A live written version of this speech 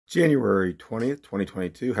January 20th,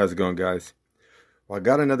 2022. How's it going, guys? Well, I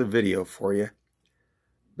got another video for you.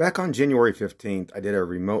 Back on January 15th, I did a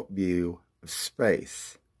remote view of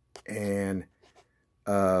space, and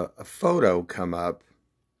a photo come up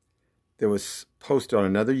that was posted on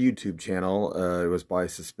another YouTube channel. It was by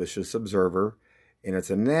Suspicious Observer, and it's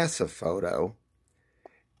a NASA photo.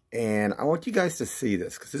 And I want you guys to see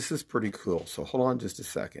this, because this is pretty cool. So hold on just a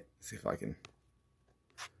second. See if I can...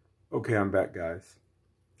 Okay, I'm back, guys.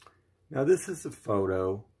 Now, this is a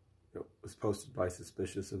photo that was posted by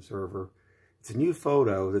Suspicious Observer. It's a new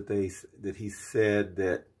photo that he said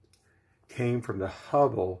that came from the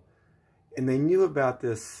Hubble, and they knew about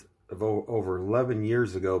this over 11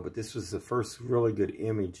 years ago, but this was the first really good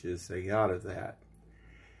images they got of that.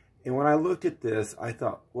 And when I looked at this, I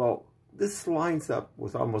thought, well, this lines up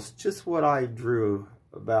with almost just what I drew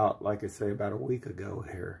about, like I say, about a week ago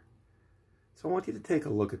here. So I want you to take a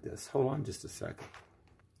look at this. Hold on just a second.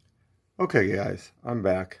 Okay, guys, I'm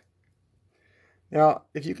back. Now,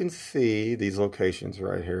 if you can see these locations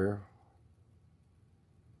right here,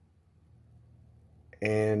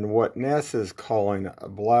 and what NASA is calling a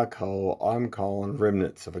black hole, I'm calling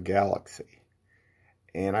remnants of a galaxy.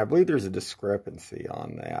 And I believe there's a discrepancy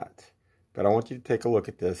on that. But I want you to take a look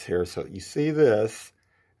at this here. So you see this,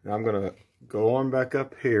 and I'm going to go on back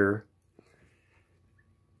up here.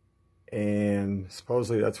 And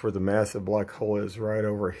supposedly that's where the massive black hole is, right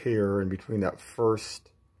over here, in between that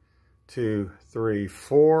first 2, 3,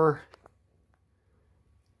 4.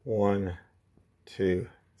 1, 2,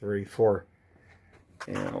 3, 4.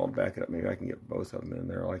 And I'll back it up. Maybe I can get both of them in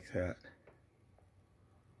there like that.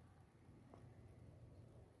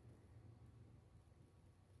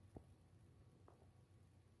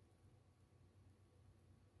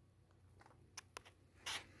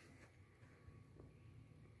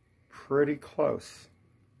 Pretty close.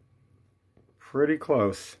 Pretty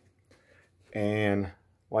close. And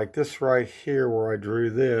like this right here where I drew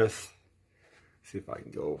this, see if I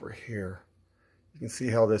can go over here. You can see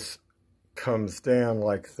how this comes down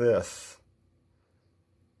like this.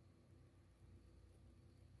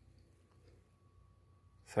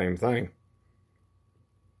 Same thing.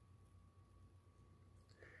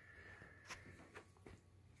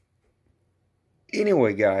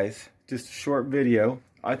 Anyway, guys, just a short video.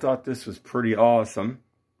 I thought this was pretty awesome,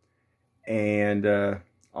 and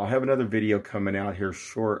I'll have another video coming out here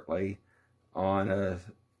shortly on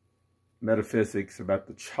metaphysics about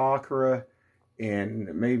the chakra,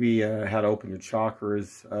 and maybe how to open your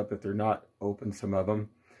chakras up if they're not open, some of them,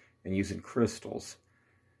 and using crystals.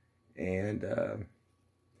 And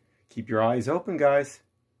keep your eyes open, guys,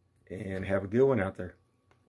 and have a good one out there.